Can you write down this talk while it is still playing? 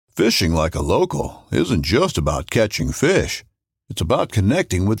Fishing like a local isn't just about catching fish. It's about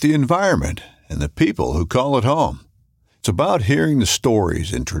connecting with the environment and the people who call it home. It's about hearing the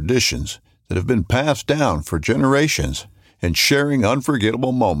stories and traditions that have been passed down for generations and sharing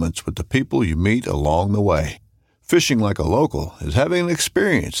unforgettable moments with the people you meet along the way. Fishing like a local is having an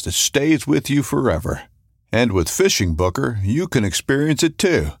experience that stays with you forever. And with Fishing Booker, you can experience it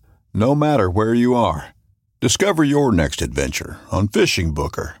too, no matter where you are. Discover your next adventure on Fishing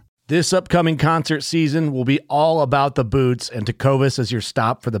Booker. This upcoming concert season will be all about the boots, and Tecovas is your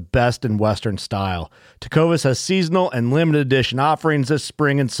stop for the best in Western style. Tecovas has seasonal and limited edition offerings this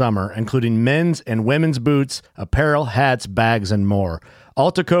spring and summer, including men's and women's boots, apparel, hats, bags, and more.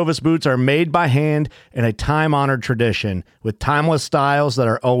 All Tecovas boots are made by hand in a time-honored tradition with timeless styles that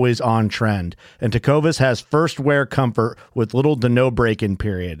are always on trend. And Tecovas has first wear comfort with little to no break-in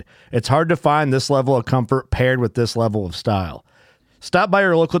period. It's hard to find this level of comfort paired with this level of style. Stop by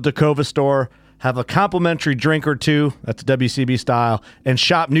your local Tecovas store, have a complimentary drink or two, that's WCB style, and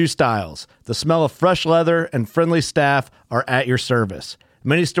shop new styles. The smell of fresh leather and friendly staff are at your service.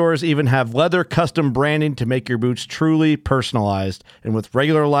 Many stores even have leather custom branding to make your boots truly personalized. And with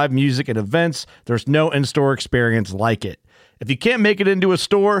regular live music and events, there's no in-store experience like it. If you can't make it into a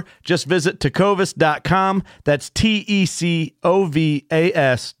store, just visit tecovas.com. That's TECOVAS.com.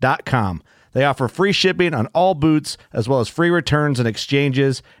 They offer free shipping on all boots, as well as free returns and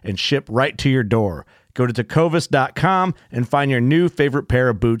exchanges, and ship right to your door. Go to tecovas.com and find your new favorite pair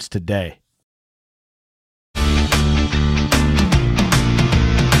of boots today.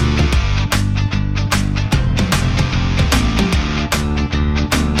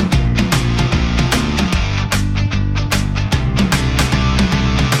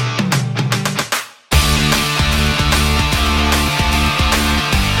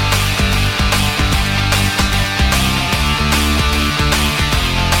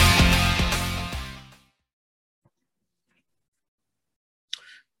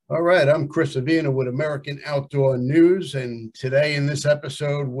 All right, I'm Chris Avina with American Outdoor News, and today in this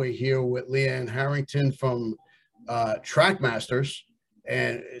episode, we're here with Leanne Harrington from Trackmasters,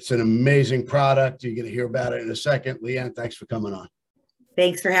 and it's an amazing product. You're going to hear about it in a second. Leanne, thanks for coming on.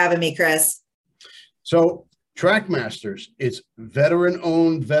 Thanks for having me, Chris. So Trackmasters, it's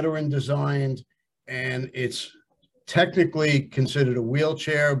veteran-owned, veteran-designed, and it's technically considered a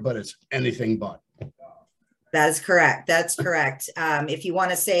wheelchair, but it's anything but. That is correct. That's correct. If you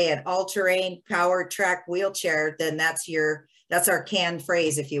want to say an all-terrain powered track wheelchair, then that's our canned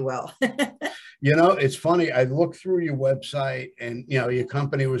phrase, if you will. You know, it's funny. I looked through your website, and your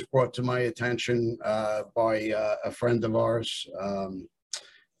company was brought to my attention by a friend of ours,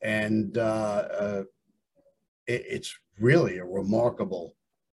 and it's really a remarkable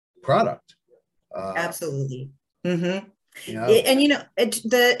product. Absolutely. Mm-hmm. Yeah. And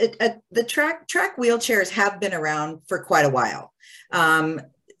the track wheelchairs have been around for quite a while.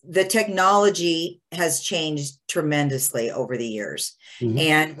 The technology has changed tremendously over the years, mm-hmm.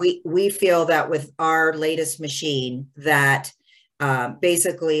 and we feel that with our latest machine that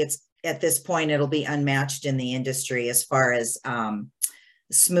basically it's at this point it'll be unmatched in the industry as far as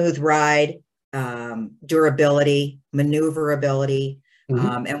smooth ride, durability, maneuverability,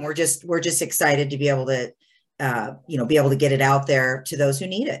 mm-hmm. And we're just excited to be able to. Be able to get it out there to those who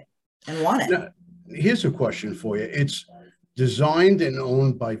need it and want it. Now, here's a question for you. It's designed and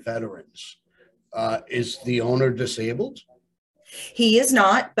owned by veterans. Is the owner disabled? He is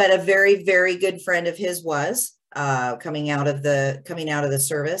not, but a very, very good friend of his was coming out of the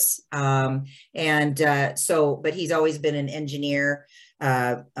service. But he's always been an engineer,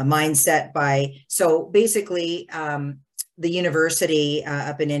 a mindset so basically, the university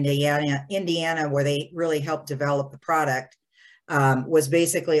up in Indiana, where they really helped develop the product, was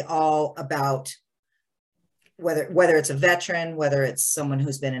basically all about whether it's a veteran, whether it's someone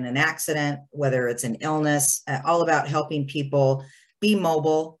who's been in an accident, whether it's an illness, all about helping people be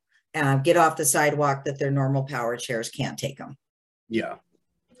mobile, get off the sidewalk that their normal power chairs can't take them. Yeah.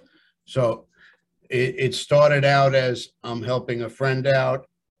 So it started out as I'm helping a friend out,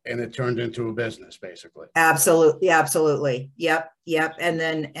 and it turned into a business, basically. Absolutely. Yep. And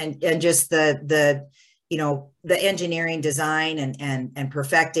then, and just the engineering design and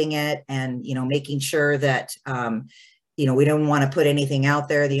perfecting it, and, making sure that, we don't want to put anything out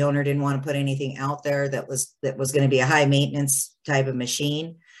there. The owner didn't want to put anything out there that was going to be a high maintenance type of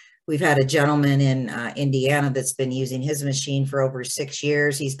machine. We've had a gentleman in Indiana that's been using his machine for over 6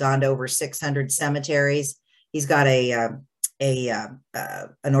 years. He's gone to over 600 cemeteries. He's got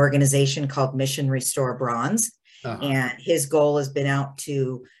an organization called Mission Restore Bronze, and his goal has been out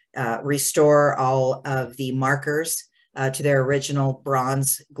to restore all of the markers to their original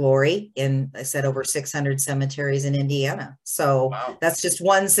bronze glory in, I said, over 600 cemeteries in Indiana. So Wow. that's just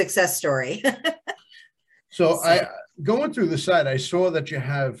one success story. So I going through the site, I saw that you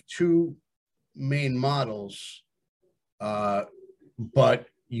have two main models, but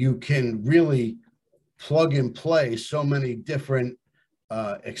you can really plug and play so many different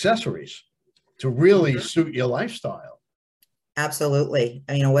accessories to really suit your lifestyle. Absolutely.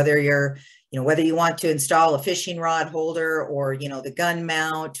 Whether whether you want to install a fishing rod holder or, the gun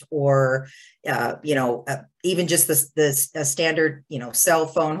mount or, even just a standard, cell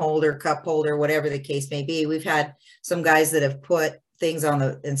phone holder, cup holder, whatever the case may be. We've had some guys that have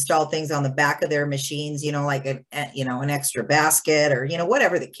installed things on the back of their machines, like an extra basket or,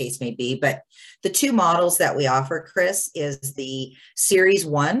 whatever the case may be. But the two models that we offer, Chris, is the Series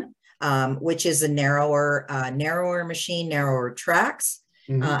 1, which is a narrower machine, narrower tracks,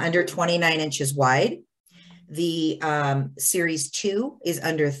 under 29 inches wide. The Series 2 is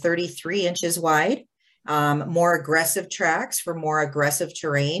under 33 inches wide, more aggressive tracks for more aggressive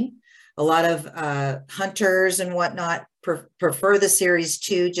terrain. A lot of hunters and whatnot prefer the Series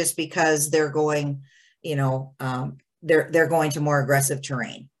 2 just because they're going, they're going to more aggressive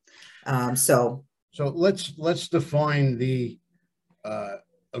terrain. So let's define the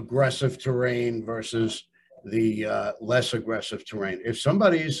aggressive terrain versus the less aggressive terrain. If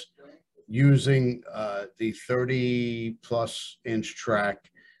somebody's using the 30 plus inch track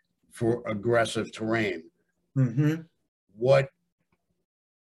for aggressive terrain, what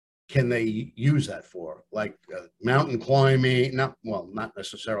can they use that for? Like mountain climbing? Not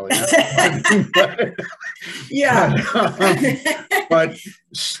necessarily mountain climbing, but, but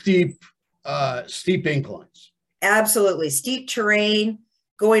steep inclines. Absolutely. Steep terrain,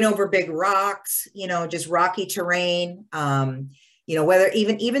 going over big rocks, just rocky terrain, whether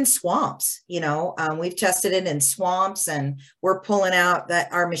even swamps, we've tested it in swamps, and we're pulling out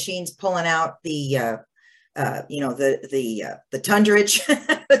our machine's pulling out the tundrage,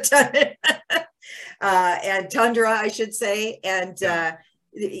 and tundra, I should say. And,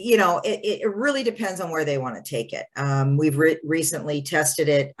 it really depends on where they want to take it. We've recently tested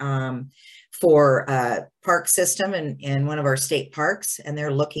it, for park system in one of our state parks, and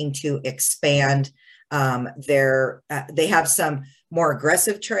they're looking to expand they have some more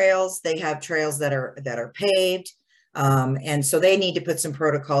aggressive trails. They have trails that are paved, and so they need to put some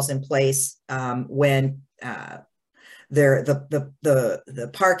protocols in place when the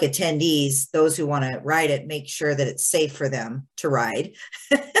park attendees, those who want to ride it, make sure that it's safe for them to ride,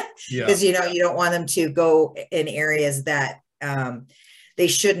 because you don't want them to go in areas that they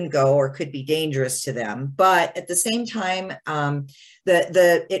shouldn't go or could be dangerous to them. But at the same time,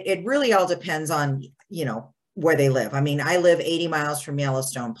 it really all depends on, where they live. I mean, I live 80 miles from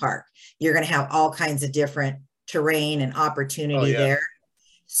Yellowstone Park. You're going to have all kinds of different terrain and opportunity there.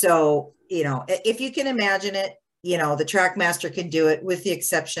 So, if you can imagine it, the TrackMaster can do it, with the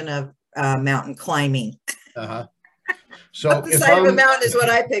exception of mountain climbing. So the side of a mountain is what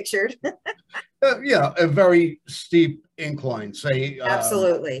I pictured. A very steep incline, say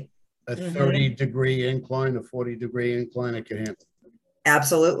absolutely a 30-degree incline, a 40-degree incline, it can handle.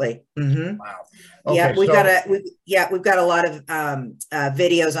 Absolutely. Wow. Okay, yeah, we've got a lot of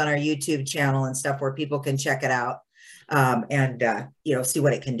videos on our YouTube channel and stuff where people can check it out, and see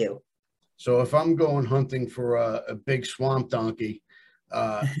what it can do. So if I'm going hunting for a big swamp donkey,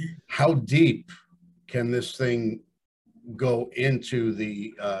 how deep can this thing go into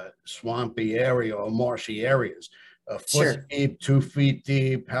the swampy area or marshy areas? A foot deep, 2 feet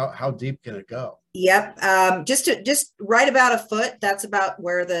deep? How deep can it go? Yep. Just right about a foot. That's about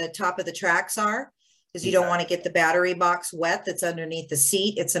where the top of the tracks are, because you don't want to get the battery box wet that's underneath the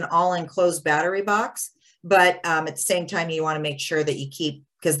seat. It's an all enclosed battery box, but at the same time, you want to make sure that you keep,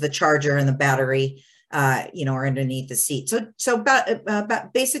 because the charger and the battery, are underneath the seat. So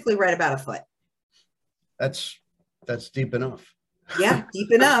about basically right about a foot. That's deep enough. Yeah,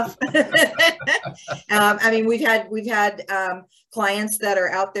 deep enough. We've had clients that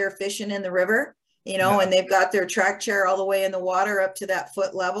are out there fishing in the river, and they've got their track chair all the way in the water up to that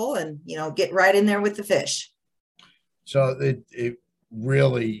foot level, and get right in there with the fish. So it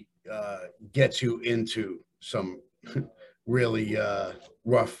really gets you into some really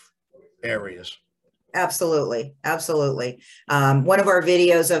rough areas. Absolutely. One of our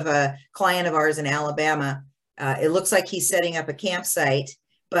videos of a client of ours in Alabama, it looks like he's setting up a campsite,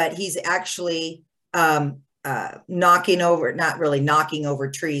 but he's actually not really knocking over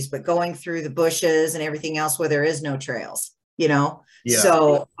trees, but going through the bushes and everything else where there is no trails,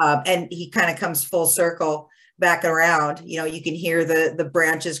 So, and he kind of comes full circle back around, you can hear the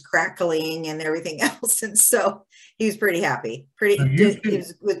branches crackling and everything else. And so he was pretty happy. So you It can,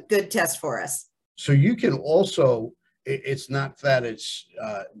 was a good test for us. so you can also, it's not that it's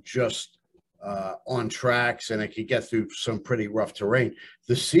just on tracks and it could get through some pretty rough terrain.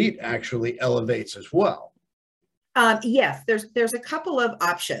 The seat actually elevates as well. Yes, there's a couple of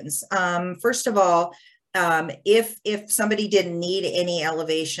options. First of all, if somebody didn't need any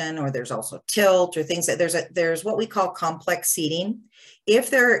elevation, or there's also tilt or things that there's what we call complex seating. If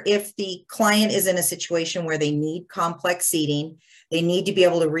the client is in a situation where they need complex seating, they need to be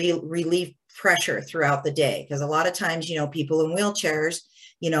able to relieve pressure throughout the day, because a lot of times, people in wheelchairs,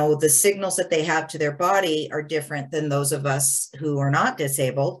 the signals that they have to their body are different than those of us who are not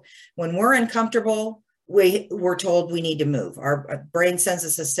disabled. When we're uncomfortable, we're told we need to move. Our brain sends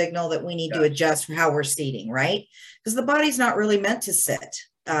us a signal that we need to adjust for how we're seating, right? Because the body's not really meant to sit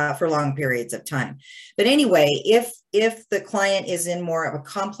for long periods of time. But anyway, if the client is in more of a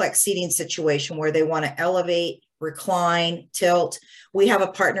complex seating situation where they want to elevate, recline, tilt, we have a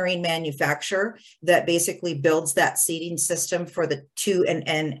partnering manufacturer that basically builds that seating system for the two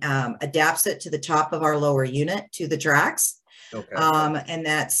and adapts it to the top of our lower unit to the tracks. Okay. And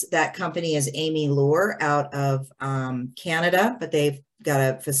that company is Amy Lure out of Canada, but they've got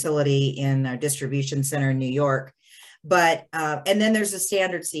a facility in our distribution center in New York. But and then there's a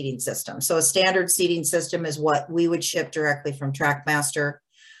standard seating system. So a standard seating system is what we would ship directly from TrackMaster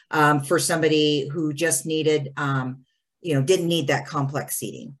for somebody who just needed, didn't need that complex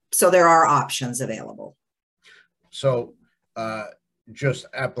seating. So there are options available. So just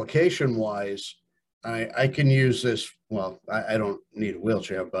application wise, I can use this. Well, I don't need a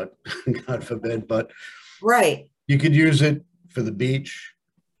wheelchair, but God forbid, but right. You could use it for the beach,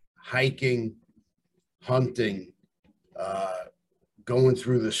 hiking, hunting, going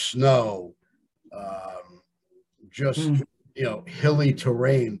through the snow, hilly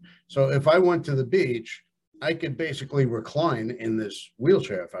terrain. So if I went to the beach, I could basically recline in this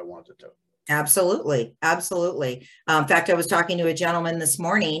wheelchair if I wanted to. Absolutely. Absolutely. In fact, I was talking to a gentleman this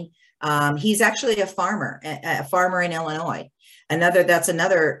morning. He's actually a farmer in Illinois. That's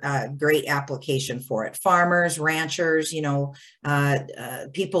another great application for it. Farmers, ranchers,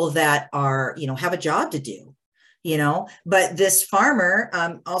 people that are, have a job to do, but this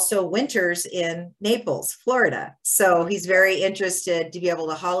farmer also winters in Naples, Florida. So he's very interested to be able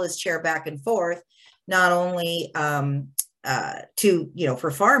to haul his chair back and forth, not only for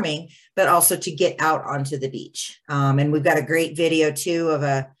farming, but also to get out onto the beach. And we've got a great video too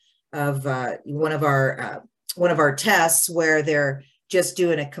of one of our tests where they're just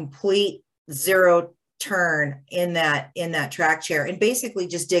doing a complete zero turn in that track chair and basically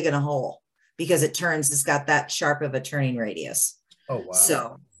just digging a hole because it's got that sharp of a turning radius. Oh, wow.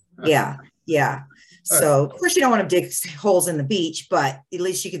 So yeah. So of course you don't want to dig holes in the beach, but at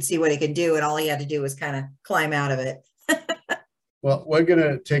least you can see what he can do. And all he had to do was kind of climb out of it. Well, we're going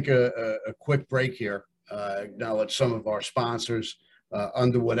to take a quick break here. Acknowledge some of our sponsors.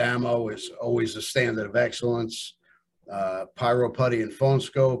 Underwood Ammo is always a standard of excellence. Pyro Putty and Phone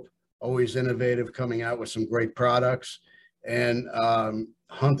Scope, always innovative, coming out with some great products. And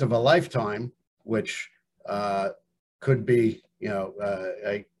Hunt of a Lifetime, which could be,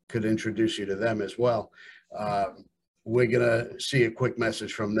 I could introduce you to them as well. We're going to see a quick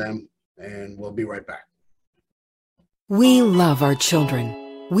message from them, and we'll be right back. We love our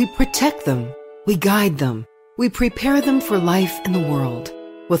children. We protect them. We guide them. We prepare them for life in the world.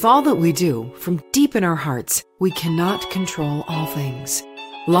 With all that we do, from deep in our hearts, we cannot control all things.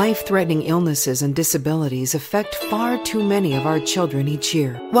 Life-threatening illnesses and disabilities affect far too many of our children each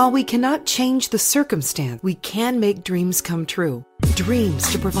year. While we cannot change the circumstance, we can make dreams come true.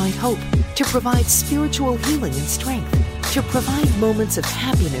 Dreams to provide hope, to provide spiritual healing and strength, to provide moments of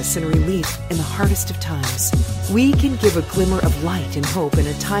happiness and relief in the hardest of times. We can give a glimmer of light and hope in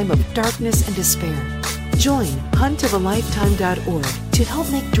a time of darkness and despair. Join huntofalifetime.org to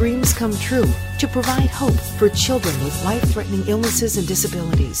help make dreams come true, to provide hope for children with life-threatening illnesses and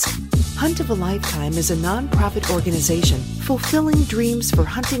disabilities. Hunt of a Lifetime is a nonprofit organization fulfilling dreams for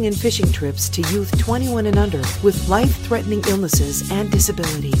hunting and fishing trips to youth 21 and under with life-threatening illnesses and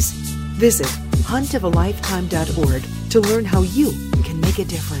disabilities. Visit huntofalifetime.org to learn how you can make a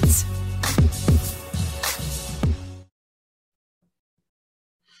difference.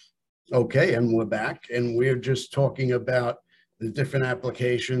 Okay, and we're back, and we're just talking about the different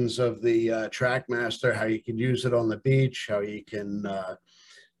applications of the TrackMaster, how you can use it on the beach, how you can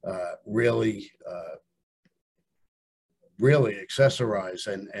really accessorize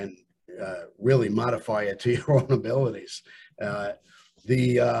and really modify it to your own abilities.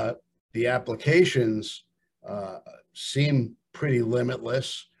 The applications seem pretty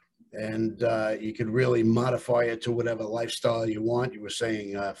limitless. and you could really modify it to whatever lifestyle you want. You were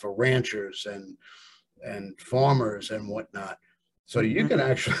saying for ranchers and farmers and whatnot. So you can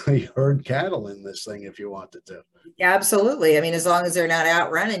actually herd cattle in this thing if you wanted to. Yeah, absolutely. I mean, as long as they're not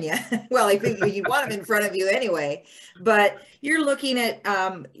outrunning you. Well, I think you want them in front of you anyway. But you're looking at,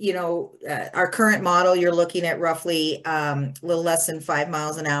 our current model, you're looking at roughly a little less than 5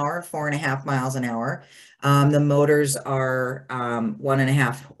 miles an hour, 4.5 miles an hour. The motors are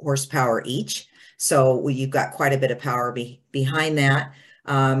 1.5 horsepower each. So you've got quite a bit of power behind that.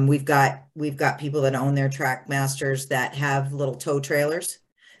 We've got people that own their Trackmasters that have little tow trailers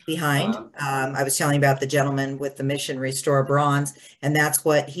behind. I was telling you about the gentleman with the Mission Restore Bronze, and that's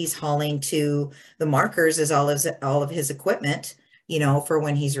what he's hauling to the markers, is all of his equipment, for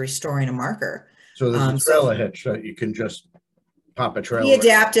when he's restoring a marker. So there's a trailer hitch that you can just pop a trailer. He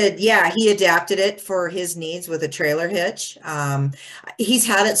adapted it for his needs with a trailer hitch. He's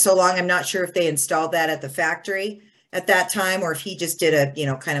had it so long, I'm not sure if they installed that at the factory at that time, or if he just did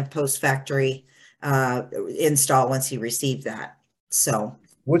a, kind of post-factory install once he received that. So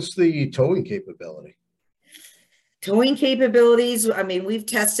what's the towing capability? Towing capabilities, I mean, we've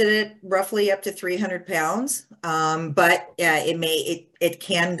tested it roughly up to 300 pounds, but it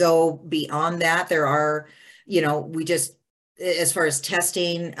can go beyond that. There are, as far as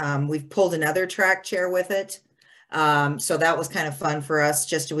testing, we've pulled another track chair with it. So that was kind of fun for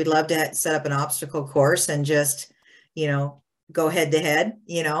us. We'd love to set up an obstacle course and just, go head to head,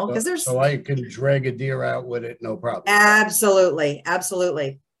 because so I can drag a deer out with it, no problem. Absolutely.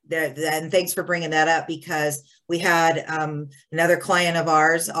 And thanks for bringing that up, because we had another client of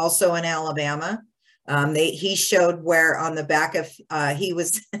ours also in Alabama. He showed where on the back of he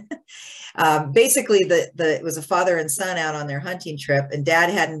was basically it was a father and son out on their hunting trip, and dad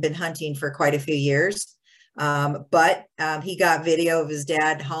hadn't been hunting for quite a few years, but he got video of his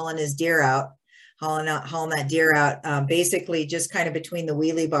dad hauling that deer out, basically just kind of between the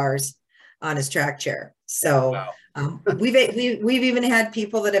wheelie bars on his track chair. So wow. We've even had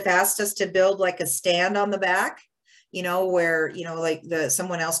people that have asked us to build like a stand on the back, where, like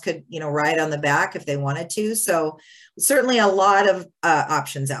someone else could, ride on the back if they wanted to. So certainly a lot of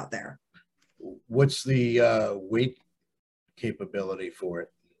options out there. What's the weight capability for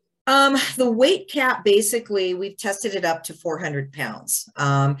it? The weight cap, basically, we've tested it up to 400 pounds.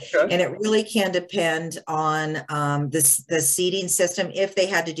 And it really can depend on the seating system. If they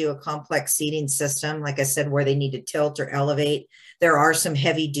had to do a complex seating system, like I said, where they need to tilt or elevate, there are some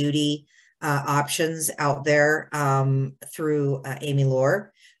heavy duty options out there through Amy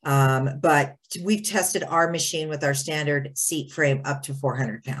Lore. But we've tested our machine with our standard seat frame up to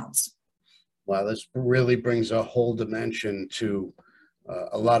 400 pounds. Wow, this really brings a whole dimension to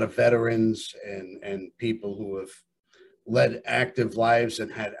a lot of veterans and people who have led active lives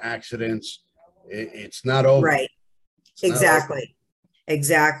and had accidents. It's not over. Right. Exactly.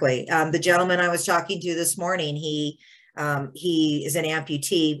 The gentleman I was talking to this morning, he is an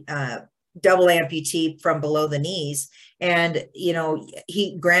amputee, double amputee from below the knees. And, he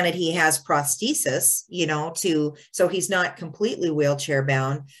has prosthesis, so he's not completely wheelchair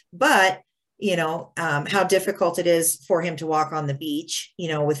bound, but how difficult it is for him to walk on the beach,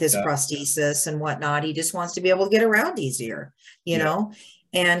 with his prosthesis and whatnot. He just wants to be able to get around easier, know,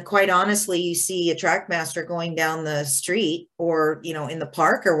 and quite honestly, you see a Trackmaster going down the street or, in the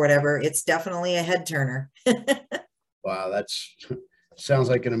park or whatever, it's definitely a head turner. Wow. Sounds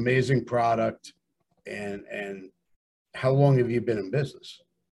like an amazing product. And how long have you been in business?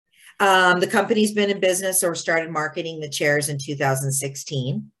 The company's been in business or started marketing the chairs in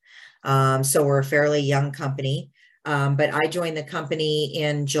 2016. So we're a fairly young company, but I joined the company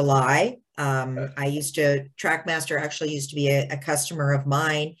in July. Trackmaster actually used to be a customer of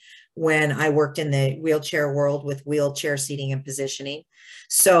mine when I worked in the wheelchair world with wheelchair seating and positioning.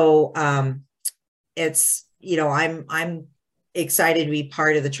 So it's, I'm excited to be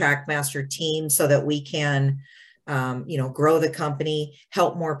part of the Trackmaster team so that we can, grow the company,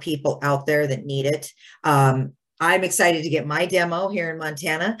 help more people out there that need it. I'm excited to get my demo here in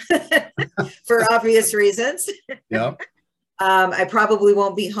Montana for obvious reasons. Yeah. I probably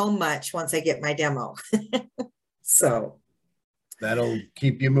won't be home much once I get my demo. So that'll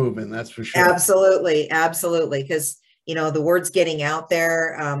keep you moving. That's for sure. Absolutely. Because, the word's getting out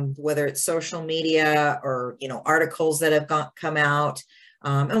there, whether it's social media or, articles that have come out.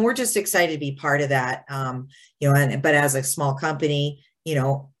 And we're just excited to be part of that. But as a small company,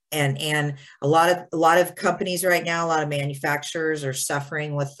 and a lot of companies right now, a lot of manufacturers are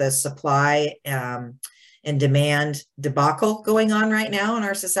suffering with the supply and demand debacle going on right now in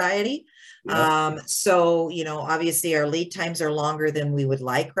our society. Yeah. So, obviously our lead times are longer than we would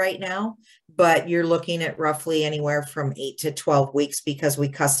like right now, but you're looking at roughly anywhere from 8 to 12 weeks because we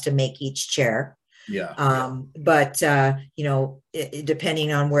custom make each chair. Yeah. But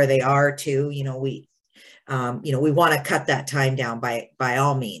depending on where they are too, we want to cut that time down by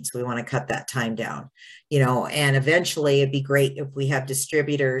all means. We want to cut that time down, and eventually it'd be great if we have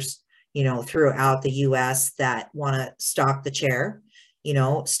distributors, throughout the US that want to stock the chair,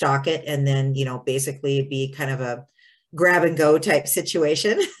 stock it, and then, basically be kind of a grab and go type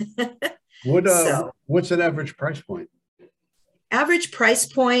situation. What's an average price point? Average price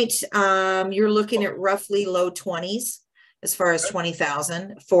point, you're looking at roughly low 20s as far as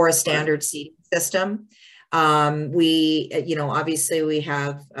 20,000 for a standard seating system. Obviously we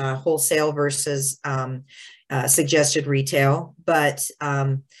have wholesale versus suggested retail, but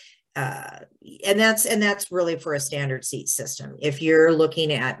and that's really for a standard seat system. If you're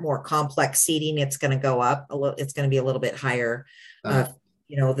looking at more complex seating, it's going to go up a little. It's going to be a little bit higher,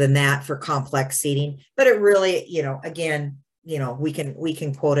 than that for complex seating. But it really, again, we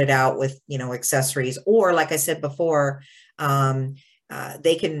can quote it out with, accessories, or like I said before,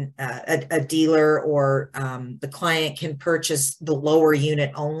 they can, a dealer or the client can purchase the lower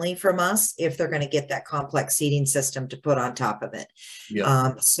unit only from us if they're going to get that complex seating system to put on top of it. Yeah.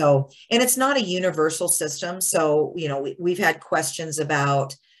 And it's not a universal system. So, we've had questions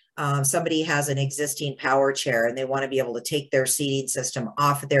about somebody has an existing power chair and they want to be able to take their seating system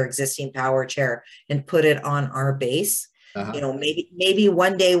off of their existing power chair and put it on our base. Maybe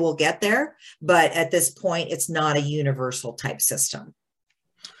one day we'll get there, but at this point, it's not a universal type system.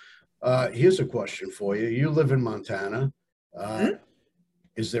 Here's a question for you. You live in Montana.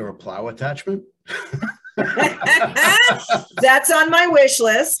 Is there a plow attachment? That's on my wish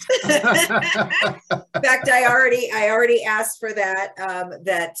list. In fact, I already asked for that.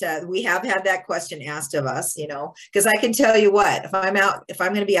 We have had that question asked of us, because I can tell you what, if I'm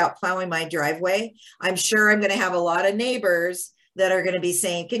going to be out plowing my driveway, I'm sure I'm going to have a lot of neighbors that are going to be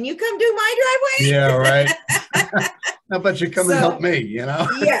saying, "Can you come do my driveway?" Yeah, right. How about you come and help me,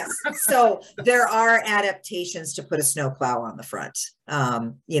 Yes. So there are adaptations to put a snow plow on the front.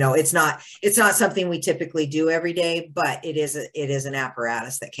 It's not something we typically do every day, but it is an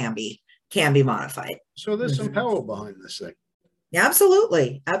apparatus that can be modified. So there's some power behind this thing. Yeah,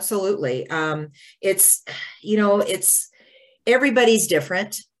 absolutely. It's everybody's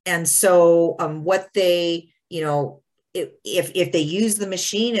different. And so what they, if they use the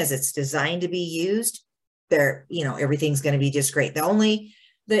machine as it's designed to be used, everything's going to be just great.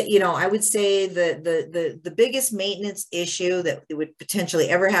 I would say the biggest maintenance issue that we would potentially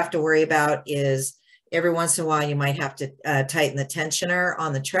ever have to worry about is every once in a while you might have to tighten the tensioner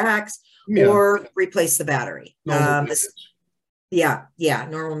on the tracks or replace the battery. Normal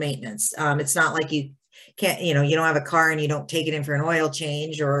maintenance. It's not like you can't, you don't have a car and you don't take it in for an oil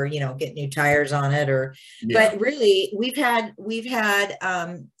change or, get new tires on it but really we've had,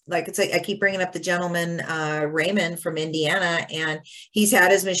 like I keep bringing up the gentleman, Raymond from Indiana, and he's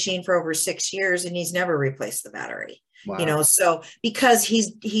had his machine for over 6 years and he's never replaced the battery. Wow. So because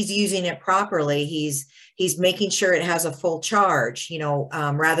he's using it properly, he's making sure it has a full charge,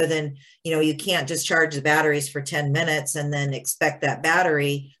 rather than, you can't just charge the batteries for 10 minutes and then expect that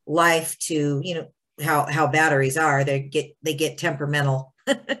battery life to, how batteries are, they get temperamental.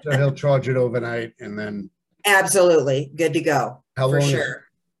 So he'll charge it overnight and then absolutely good to go. How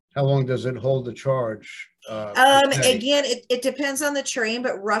long does it hold the charge? Again, it depends on the terrain,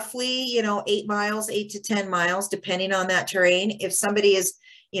 but roughly, 8 to 10 miles, depending on that terrain. If somebody is,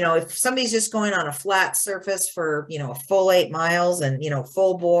 if somebody's just going on a flat surface for, a full 8 miles and,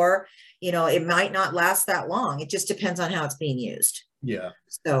 full bore, it might not last that long. It just depends on how it's being used. Yeah.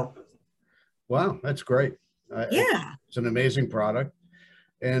 So. Wow, that's great. It's an amazing product.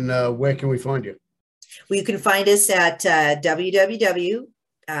 And where can we find you? Well, you can find us at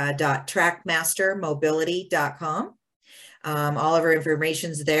www.trackmastermobility.com. All of our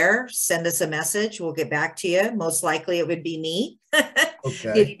information's there. Send us a message. We'll get back to you. Most likely it would be me.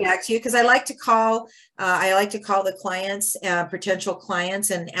 Okay. Getting back to you, because I like to call the clients, potential clients,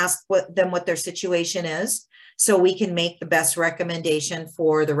 and ask what their situation is, so we can make the best recommendation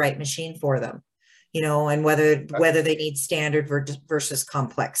for the right machine for them, and whether they need standard versus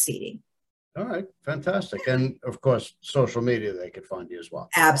complex seating. All right. Fantastic. And of course, social media, they could find you as well.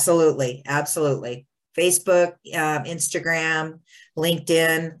 Absolutely. Facebook, Instagram,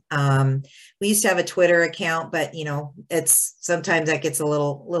 LinkedIn. We used to have a Twitter account, but it's sometimes that gets a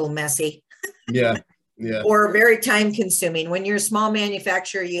little messy. Yeah. Or very time consuming. When you're a small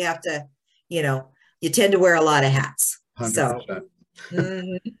manufacturer, you have to, you tend to wear a lot of hats. 100%.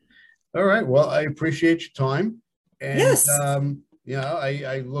 So, All right. Well, I appreciate your time. And, Yes.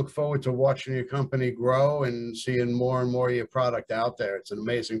 I look forward to watching your company grow and seeing more and more of your product out there. It's an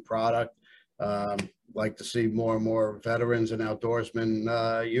amazing product. Like to see more and more veterans and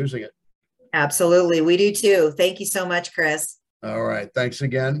outdoorsmen using it. Absolutely. We do too. Thank you so much, Chris. All right. Thanks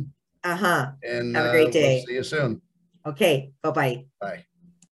again. Uh-huh. And have a great day. We'll see you soon. Okay. Bye-bye. Bye.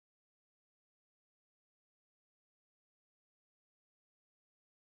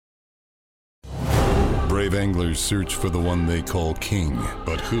 Brave anglers search for the one they call king,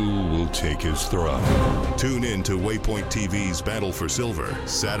 but who will take his throne? Tune in to Waypoint TV's Battle for Silver,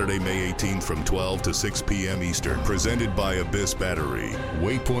 Saturday, May 18th from 12 to 6 p.m. Eastern. Presented by Abyss Battery.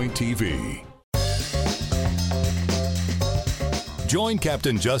 Waypoint TV. Join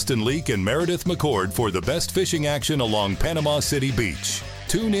Captain Justin Leake and Meredith McCord for the best fishing action along Panama City Beach.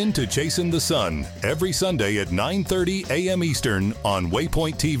 Tune in to Chasing the Sun every Sunday at 9:30 a.m. Eastern on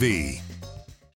Waypoint TV.